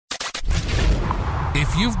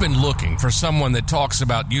If you've been looking for someone that talks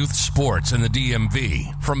about youth sports in the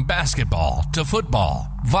DMV, from basketball to football,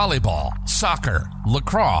 volleyball, soccer,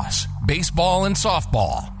 lacrosse, baseball, and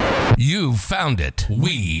softball, you've found it.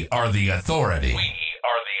 We are the authority.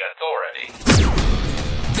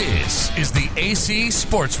 This is the AC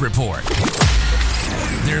Sports Report.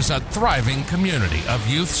 There's a thriving community of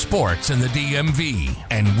youth sports in the DMV,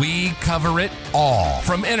 and we cover it all.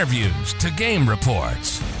 From interviews to game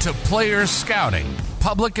reports to players scouting,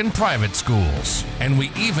 public and private schools, and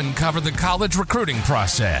we even cover the college recruiting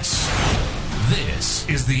process. This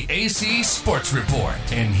is the AC Sports Report,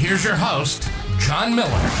 and here's your host, John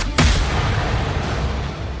Miller.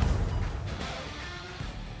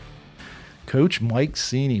 Coach Mike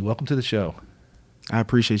Sini, welcome to the show. I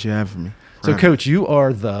appreciate you having me. So, Coach, you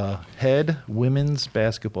are the head women's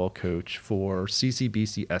basketball coach for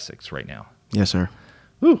CCBC Essex right now. Yes, sir.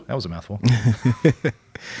 Ooh, that was a mouthful.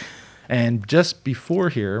 And just before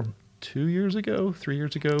here, 3 years ago,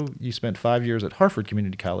 you spent 5 years at Hartford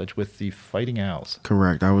Community College with the Fighting Owls.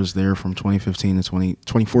 Correct. I was there from 2015 to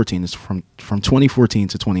 2014. It's from 2014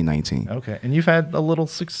 to 2019. Okay, and you've had a little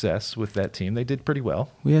success with that team. They did pretty well.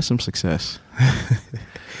 We had some success.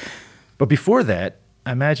 But before that,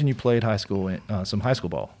 I imagine you played some high school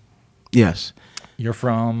ball. Yes. You're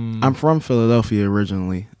from? I'm from Philadelphia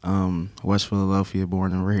originally, West Philadelphia,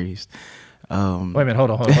 born and raised. Wait a minute, hold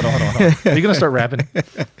on. Are you going to start rapping?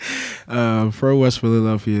 From West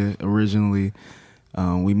Philadelphia originally.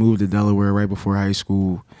 We moved to Delaware right before high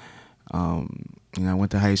school. I went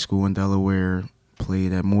to high school in Delaware,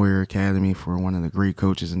 played at Moyer Academy for one of the great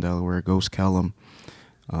coaches in Delaware, Ghost Kellum.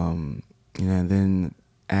 And then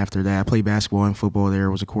after that, I played basketball and football there,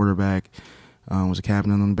 was a quarterback, was a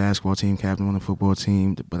captain on the basketball team, captain on the football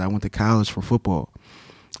team, but I went to college for football.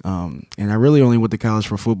 And I really only went to college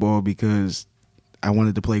for football because I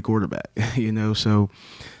wanted to play quarterback, so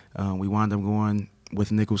we wound up going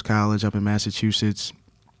with Nichols College up in Massachusetts,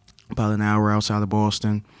 about an hour outside of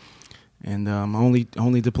Boston, and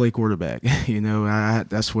only to play quarterback.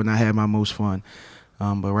 That's when I had my most fun.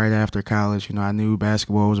 But right after college, I knew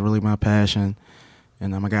basketball was really my passion,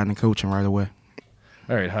 and I got into coaching right away.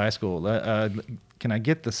 All right, high school. Can I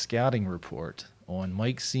get the scouting report on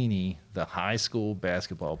Mike Sini, the high school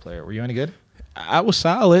basketball player? Were you any good? I was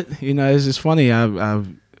solid. It's just funny.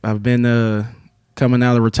 I've been coming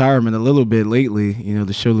out of retirement a little bit lately.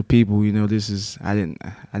 To show the people. This is I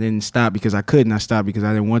didn't stop because I couldn't. I stopped because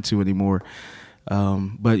I didn't want to anymore.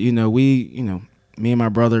 But me and my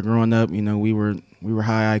brother growing up, we were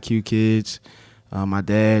high IQ kids. My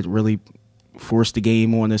dad really forced the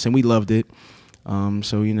game on us, and we loved it.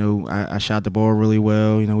 I shot the ball really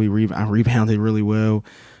well. I rebounded really well.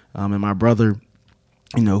 And my brother,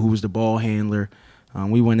 who was the ball handler,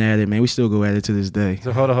 we went at it, man. We still go at it to this day.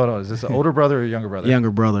 So hold on. Is this an older brother or a younger brother?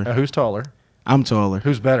 Younger brother. Who's taller? I'm taller.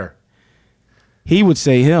 Who's better? He would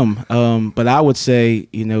say him, but I would say,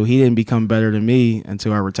 he didn't become better than me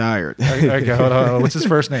until I retired. Okay, hold on. What's his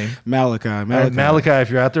first name? Malachi. Malachi, if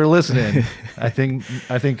you're out there listening, I think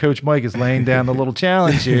Coach Mike is laying down a little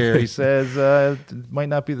challenge here. He says it might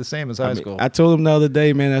not be the same as high school. I told him the other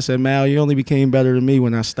day, man, I said, Mal, you only became better than me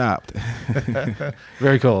when I stopped.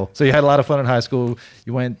 Very cool. So you had a lot of fun in high school.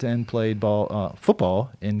 You went and played football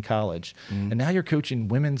in college, and now you're coaching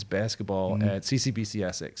women's basketball at CCBC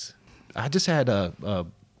Essex. I just had a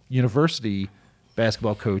university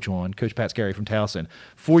basketball coach on, Coach Pat Scarry from Towson,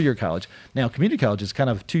 4-year college. Now, community college is kind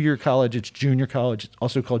of 2-year college. It's junior college. It's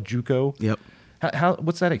also called JUCO. Yep.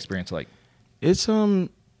 What's that experience like? It's I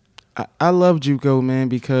love JUCO, man,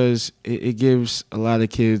 because it gives a lot of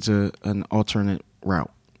kids an alternate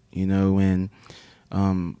route, and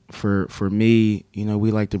for me,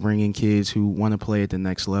 we like to bring in kids who want to play at the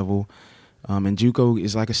next level, and JUCO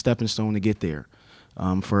is like a stepping stone to get there.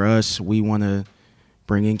 For us, we want to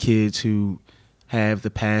bring in kids who have the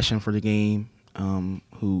passion for the game,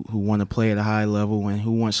 who want to play at a high level, and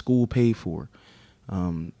who want school paid for.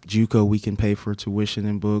 JUCO, we can pay for tuition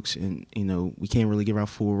and books, and we can't really give out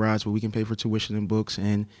full rides, but we can pay for tuition and books,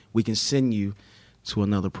 and we can send you to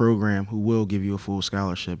another program who will give you a full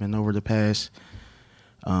scholarship. And over the past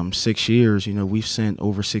 6 years, we've sent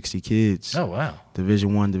over 60 kids. Oh wow!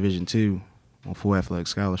 Division I, Division II. On full athletic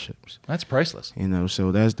scholarships. That's priceless.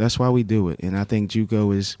 So that's why we do it. And I think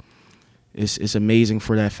JUCO is amazing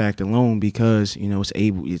for that fact alone because,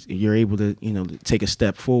 you're able to, to take a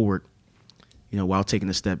step forward, while taking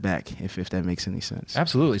a step back, if that makes any sense.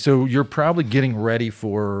 Absolutely. So you're probably getting ready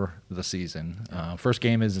for the season. First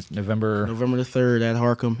game is November the 3rd at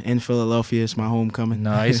Harcum in Philadelphia. It's my homecoming.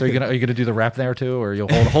 Nice. Are you gonna do the rap there too, or you'll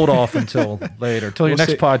hold off until later, until your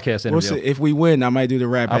next podcast interview? We'll see. If we win, I might do the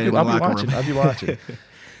rap in the locker room. I'll be watching.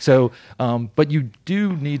 So, but you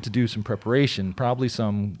do need to do some preparation, probably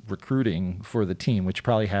some recruiting for the team, which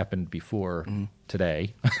probably happened before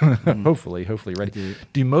today. Hopefully ready.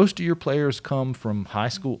 Do most of your players come from high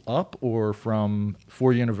school up or from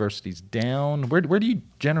 4 universities down? Where do you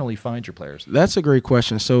generally find your players? That's a great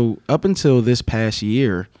question. So up until this past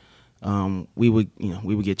year, we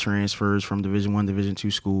would get transfers from Division I, Division II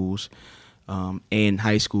schools, and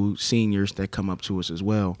high school seniors that come up to us as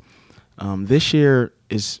well. This year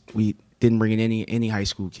we didn't bring in any high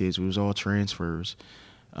school kids. It was all transfers,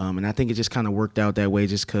 and I think it just kind of worked out that way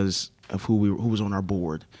just because of who was on our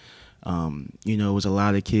board. It was a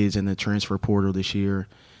lot of kids in the transfer portal this year,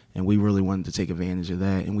 and we really wanted to take advantage of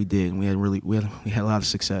that, and we did. And we had a lot of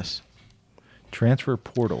success. Transfer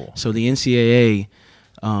portal. So the NCAA,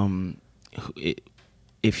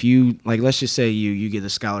 if you let's just say you get a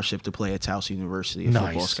scholarship to play at Towson University, a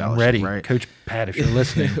football scholarship, I'm ready, right? Coach Pat, if you're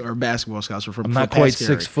listening, or basketball scholarship. I'm not quite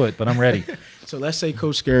 6 foot, but I'm ready. So let's say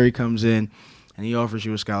Coach Scary comes in and he offers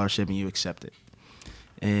you a scholarship and you accept it,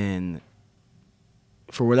 and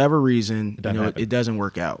for whatever reason, it doesn't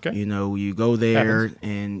work out. Okay. You go there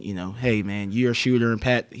and hey man, you're a shooter and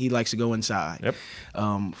Pat he likes to go inside. Yep.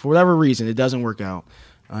 For whatever reason, it doesn't work out.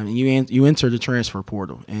 And you enter the transfer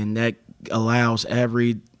portal, and that allows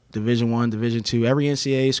every Division I, Division II, every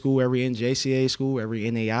NCAA school, every NJCAA school, every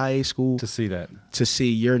NAIA school to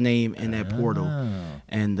see your name in that portal.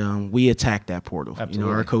 And we attacked that portal.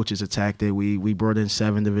 Absolutely. Our coaches attacked it. We brought in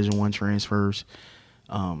 7 Division I transfers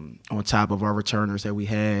on top of our returners that we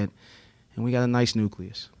had, and we got a nice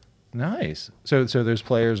nucleus. Nice. So those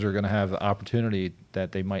players are going to have the opportunity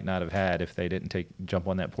that they might not have had if they didn't jump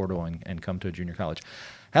on that portal and come to a junior college.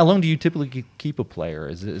 How long do you typically keep a player?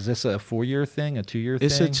 Is this a 4-year thing, a 2-year thing?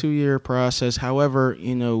 It's a 2-year process. However,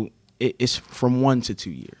 it's from 1 to 2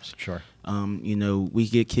 years. Sure. We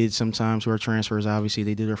get kids sometimes who are transfers. Obviously,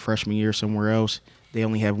 they did their freshman year somewhere else. They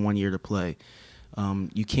only have 1 year to play.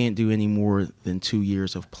 You can't do any more than 2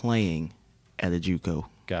 years of playing at a JUCO.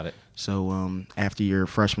 Got it. So after your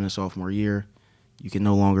freshman and sophomore year, you can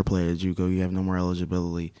no longer play at a JUCO. You have no more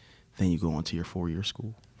eligibility. Then you go on to your 4-year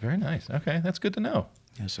school. Very nice. Okay, that's good to know.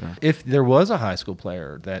 Yes, sir. If there was a high school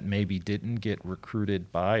player that maybe didn't get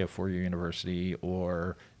recruited by a 4-year university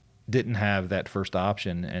or didn't have that first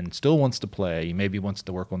option and still wants to play, maybe wants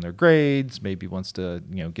to work on their grades, maybe wants to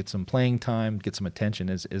get some playing time, get some attention,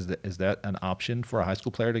 is that an option for a high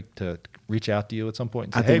school player to reach out to you at some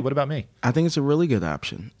point and say, hey, what about me? I think it's a really good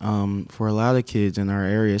option. For a lot of kids in our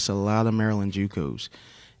area, it's a lot of Maryland JUCOs.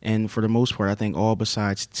 And for the most part, I think all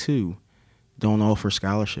besides 2 don't offer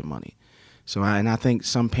scholarship money. So I think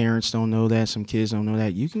some parents don't know that, some kids don't know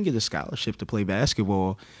that. You can get a scholarship to play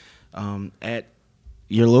basketball at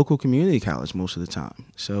your local community college most of the time.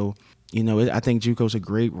 So, I think JUCO's a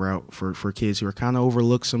great route for kids who are kind of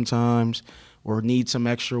overlooked sometimes or need some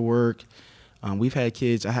extra work. We've had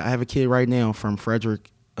kids. I have a kid right now from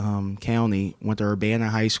Frederick County, went to Urbana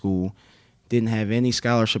High School, didn't have any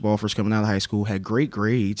scholarship offers coming out of high school, had great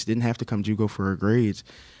grades, didn't have to come JUCO for her grades,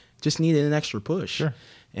 just needed an extra push. Sure.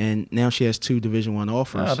 And now she has 2 Division I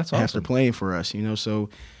offers that's after awesome. playing for us. So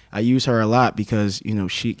I use her a lot because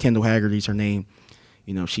Kendall Haggerty's her name.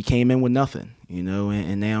 She came in with nothing.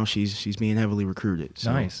 And now she's being heavily recruited.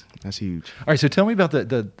 So nice. That's huge. All right, so tell me about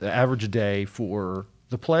the average day for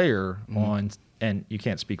the player on, and you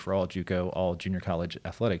can't speak for all JUCO, all junior college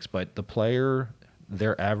athletics, but the player,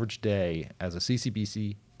 their average day as a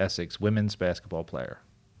CCBC Essex women's basketball player.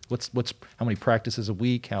 What's how many practices a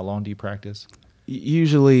week? How long do you practice?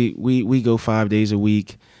 Usually we go 5 days a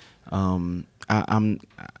week. I'm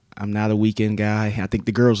not a weekend guy. I think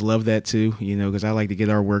the girls love that too, because I like to get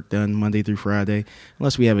our work done Monday through Friday,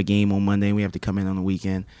 unless we have a game on Monday and we have to come in on the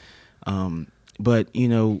weekend. But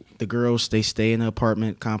the girls, they stay in an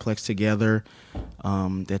apartment complex together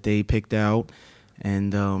that they picked out,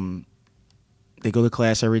 and they go to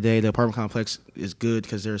class every day. The apartment complex is good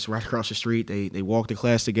because they're right across the street. They walk to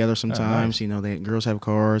class together sometimes. Oh, nice. The girls have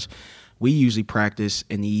cars. We usually practice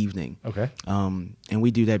in the evening. Okay. And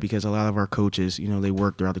we do that because a lot of our coaches, they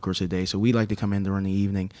work throughout the course of the day. So we like to come in during the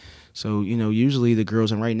evening. So, usually the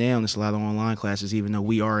girls, and right now it's a lot of online classes, even though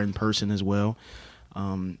we are in person as well.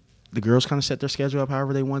 The girls kind of set their schedule up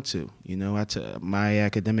however they want to. My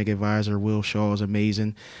academic advisor, Will Shaw, is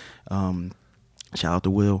amazing. Shout out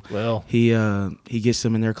to Will. Well, He gets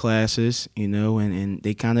them in their classes, and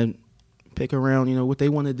they kind of pick around, what they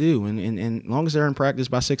want to do. And as long as they're in practice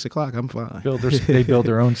by 6 o'clock, I'm fine. They build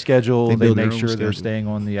their own schedule. They build their make own sure they're schedule. staying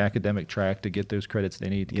on the academic track to get those credits they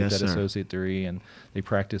need to get Yes, that sir. associate degree. And they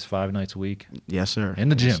practice 5 nights a week. Yes, sir. In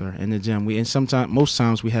the gym. Yes, sir. In the gym. Most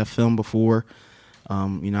times we have film before.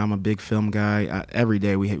 I'm a big film guy. Every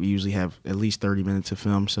day we usually have at least 30 minutes of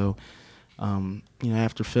film. So,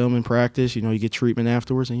 after film and practice, you get treatment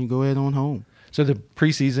afterwards, and you go ahead on home. So the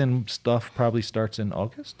preseason stuff probably starts in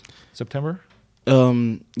August, September?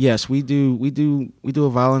 Yes, we do a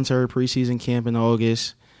voluntary preseason camp in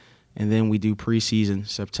August, and then we do preseason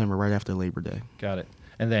September right after Labor Day. Got it.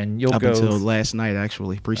 And then you'll Up go until last night,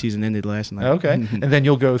 actually. Preseason ended last night. Okay. And then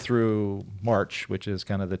you'll go through March, which is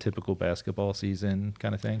kind of the typical basketball season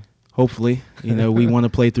kind of thing. Hopefully, we want to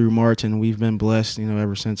play through March, and we've been blessed.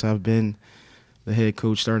 Ever since I've been the head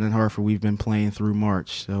coach starting at Hartford, we've been playing through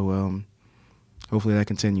March. So hopefully that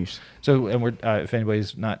continues. So, and we're if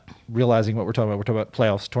anybody's not realizing what we're talking about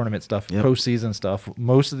playoffs, tournament stuff, Yep. postseason stuff.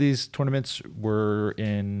 Most of these tournaments were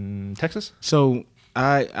in Texas. So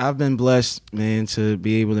I've been blessed, man, to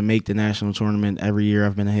be able to make the national tournament every year.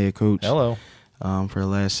 I've been a head coach. Hello. For the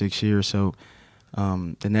last 6 years. So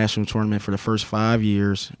the national tournament for the first 5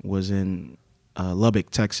 years was in Lubbock,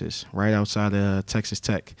 Texas, right outside of Texas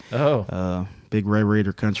Tech. Oh. Big Red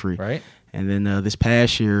Raider country. Right. And then this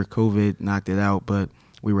past year, COVID knocked it out, but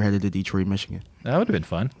we were headed to Detroit, Michigan. That would have been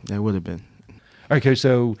fun. That would have been. All right, Coach.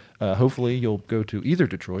 So hopefully you'll go to either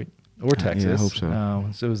Detroit or Texas. Yeah, I hope so.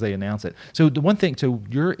 So as they announce it. So the one thing, so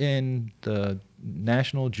you're in the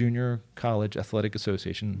National Junior College Athletic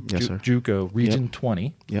Association, Yes, sir. JUCO, Region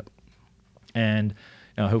 20. Yep. And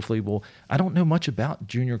hopefully I don't know much about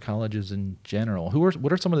junior colleges in general.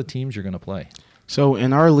 What are some of the teams you're going to play? So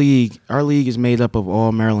in our league is made up of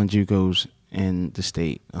all Maryland JUCOs in the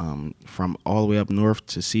state, from all the way up north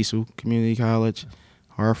to Cecil Community College,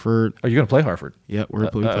 Hartford. Are you going to play Hartford? Yep, we're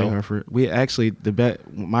going to play Hartford. We actually,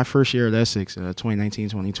 my first year at Essex,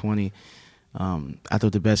 2019-2020, I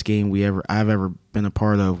thought the best game I've ever been a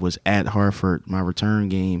part of was at Hartford. My return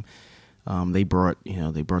game, they brought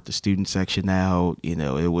the student section out.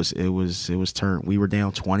 It was turned. We were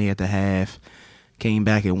down 20 at the half, came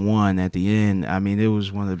back and won at the end. I mean, it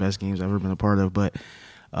was one of the best games I've ever been a part of. But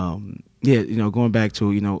going back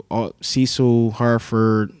to all, Cecil,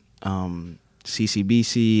 Hartford,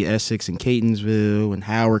 CCBC, Essex, and Catonsville, and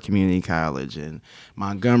Howard Community College, and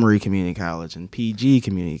Montgomery Community College, and PG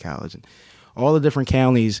Community College, and all the different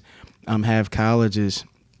counties have colleges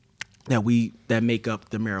that make up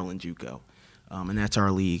the Maryland JUCO, and that's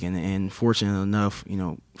our league. And fortunate enough,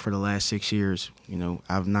 for the last 6 years,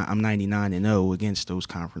 I'm 99-0 against those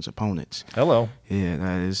conference opponents. Hello.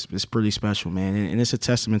 Yeah, it's pretty special, man, and it's a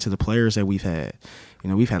testament to the players that we've had.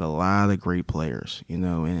 We've had a lot of great players,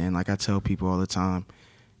 and like I tell people all the time,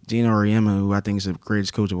 Gino Auriemma, who I think is the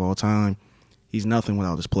greatest coach of all time, he's nothing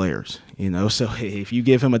without his players, So if you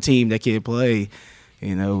give him a team that can't play,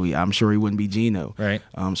 I'm sure he wouldn't be Gino. Right.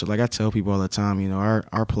 So like I tell people all the time,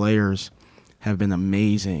 our players have been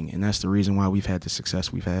amazing, and that's the reason why we've had the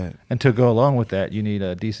success we've had. And to go along with that, you need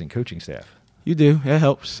a decent coaching staff. You do. That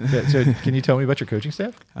helps. So can you tell me about your coaching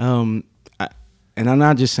staff? And I'm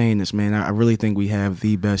not just saying this, man. I really think we have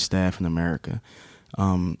the best staff in America.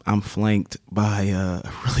 I'm flanked by a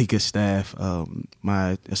really good staff.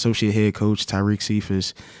 My associate head coach, Tyreek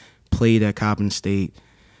Cephas, played at Coppin State,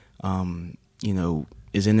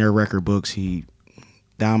 is in their record books. He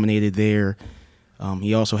dominated there.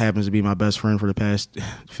 He also happens to be my best friend for the past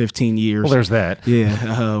 15 years. Well, there's that.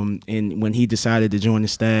 Yeah. And when he decided to join the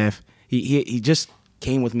staff, he just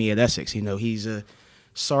came with me at Essex. He's a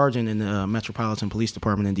sergeant in the Metropolitan Police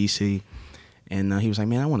Department in D.C., and he was like,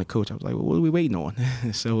 man, I want to coach. I was like, well, what are we waiting on?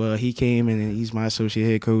 So he came, and he's my associate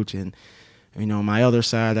head coach. And, on my other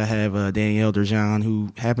side, I have Danielle Derjean,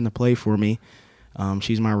 who happened to play for me.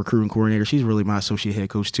 She's my recruiting coordinator. She's really my associate head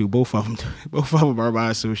coach, too. Both of them are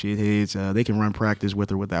my associate heads. They can run practice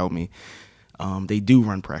with or without me. They do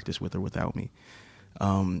run practice with or without me.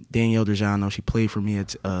 Danielle Derjean, though, she played for me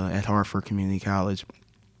at Hartford Community College.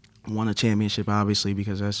 Won a championship, obviously,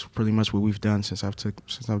 because that's pretty much what we've done since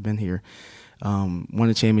I've been here. Won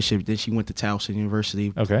a championship. Then she went to Towson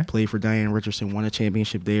University. Okay. Played for Diane Richardson. Won a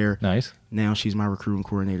championship there. Nice. Now she's my recruiting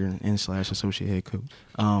coordinator and / associate head coach.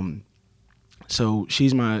 So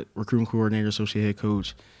she's my recruiting coordinator, associate head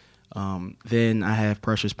coach. Then I have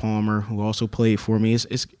Precious Palmer, who also played for me.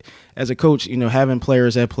 It's as a coach, having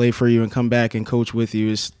players that play for you and come back and coach with you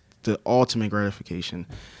is the ultimate gratification.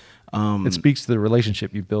 It speaks to the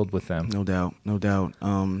relationship you build with them. No doubt.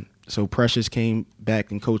 So Precious came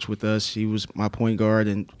back and coached with us. She was my point guard,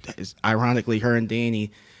 and ironically, her and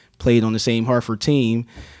Danny played on the same Hartford team.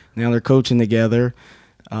 Now they're coaching together.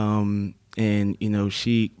 And you know,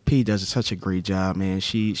 P does such a great job, man.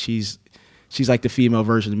 She's like the female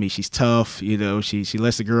version of me. She's tough, you know. She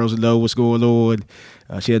lets the girls know what's going on.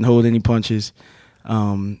 She doesn't hold any punches. She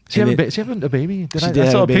have a baby? I I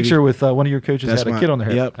saw a picture with one of your coaches had a kid on their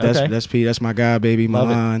hip. Yep, that's P. That's my guy, baby,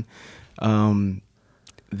 Milan.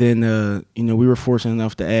 Then you know, we were fortunate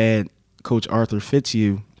enough to add Coach Arthur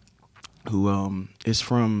Fitzhugh, who is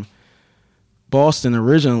from Boston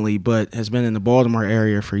originally, but has been in the Baltimore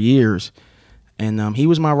area for years. And he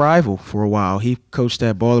was my rival for a while. He coached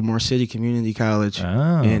at Baltimore City Community College,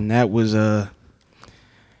 and that was I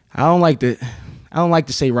don't like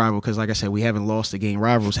to say rival because, like I said, we haven't lost a game.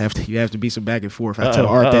 Rivals you have to be some back and forth. I tell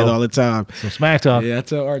Art that all the time. So smack talk. Yeah, I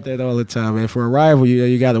tell Art that all the time. And for a rival,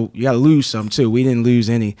 you gotta lose some too. We didn't lose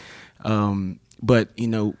any, but you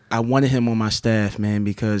know, I wanted him on my staff, man,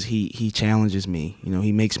 because he challenges me. You know,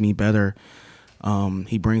 he makes me better.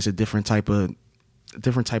 He brings a different type of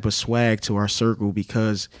swag to our circle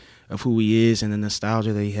because of who he is and the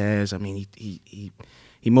nostalgia that he has. I mean, he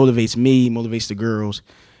motivates me, he motivates the girls.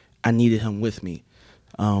 I needed him with me.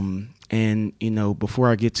 And, you know, before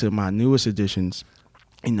I get to my newest additions,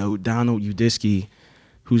 you know, Donald Udisky,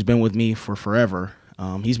 who's been with me for forever,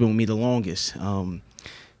 he's been with me the longest.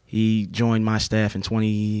 He joined my staff in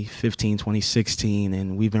 2015, 2016,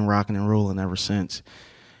 and we've been rocking and rolling ever since.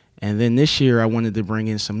 And then this year I wanted to bring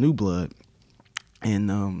in some new blood.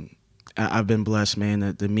 And I've been blessed,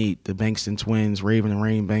 man, to meet the Bankston twins, Raven and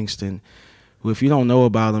Rain Bankston, who, if you don't know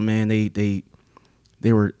about them, man, they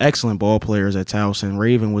were excellent ball players at Towson.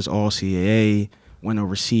 Raven was all CAA, went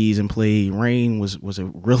overseas and played. Rain was a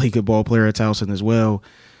really good ball player at Towson as well.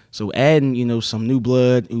 So adding, you know, some new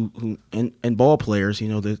blood and ball players, you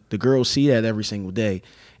know, the girls see that every single day,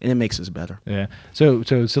 and it makes us better. Yeah. So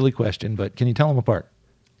silly question, but can you tell them apart?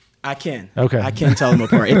 I can. Okay. I can tell them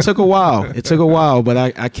apart. It took a while, but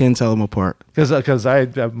I can tell them apart. Because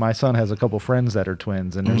my son has a couple friends that are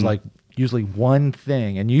twins, and there's like usually one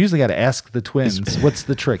thing, and you usually got to ask the twins what's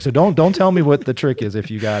the trick. So don't tell me what the trick is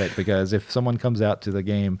if you got it, because if someone comes out to the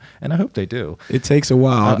game, and I hope they do, it takes a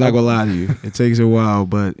while. I'm not gonna lie to you, it takes a while,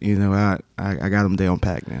 but you know, I got them down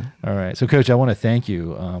packed now. All right, so Coach, I want to thank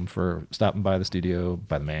you for stopping by the studio,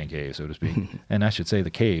 by the man cave, so to speak, and I should say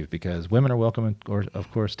the cave because women are welcome,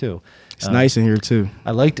 of course, too. It's nice in here too.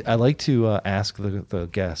 I like to ask the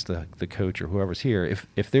guest, the coach or whoever's here,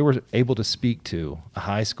 if they were able to speak to a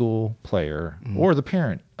high school player or the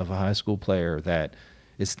parent of a high school player that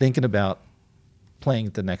is thinking about playing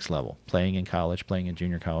at the next level, playing in college, playing in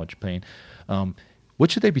junior college, what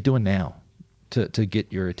should they be doing now to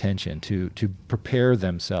get your attention, to prepare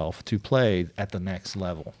themselves to play at the next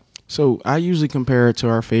level? So I usually compare it to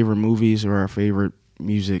our favorite movies or our favorite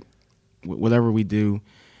music, whatever we do.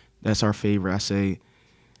 That's our favorite. I say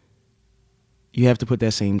you have to put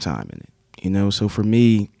that same time in it, you know. So for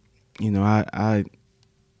me, you know, I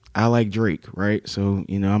like Drake, right? So,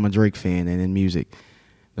 you know, I'm a Drake fan and in music.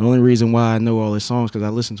 The only reason why I know all his songs because I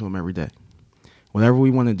listen to him every day. Whatever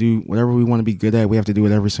we want to do, whatever we want to be good at, we have to do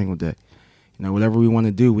it every single day. You know, whatever we want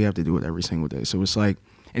to do, we have to do it every single day. So it's like,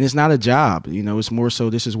 and it's not a job, you know, it's more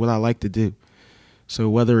so this is what I like to do. So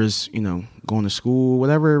whether it's, you know, going to school,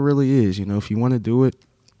 whatever it really is, you know, if you want to do it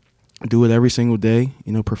every single day,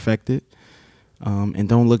 you know, perfect it. And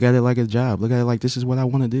don't look at it like a job. Look at it like this is what I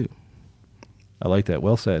want to do. I like that.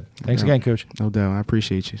 Well said. Thanks again, Coach. No doubt. I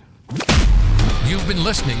appreciate you. You've been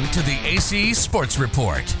listening to the AC Sports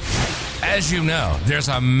Report. As you know, there's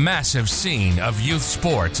a massive scene of youth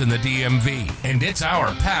sports in the DMV, and it's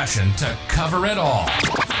our passion to cover it all.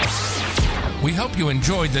 We hope you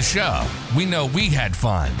enjoyed the show. We know we had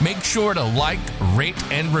fun. Make sure to like, rate,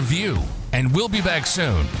 and review. And we'll be back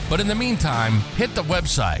soon. But in the meantime, hit the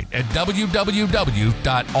website at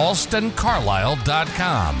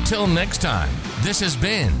www.alstoncarlisle.com. Till next time, this has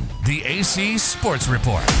been the AC Sports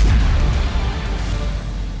Report.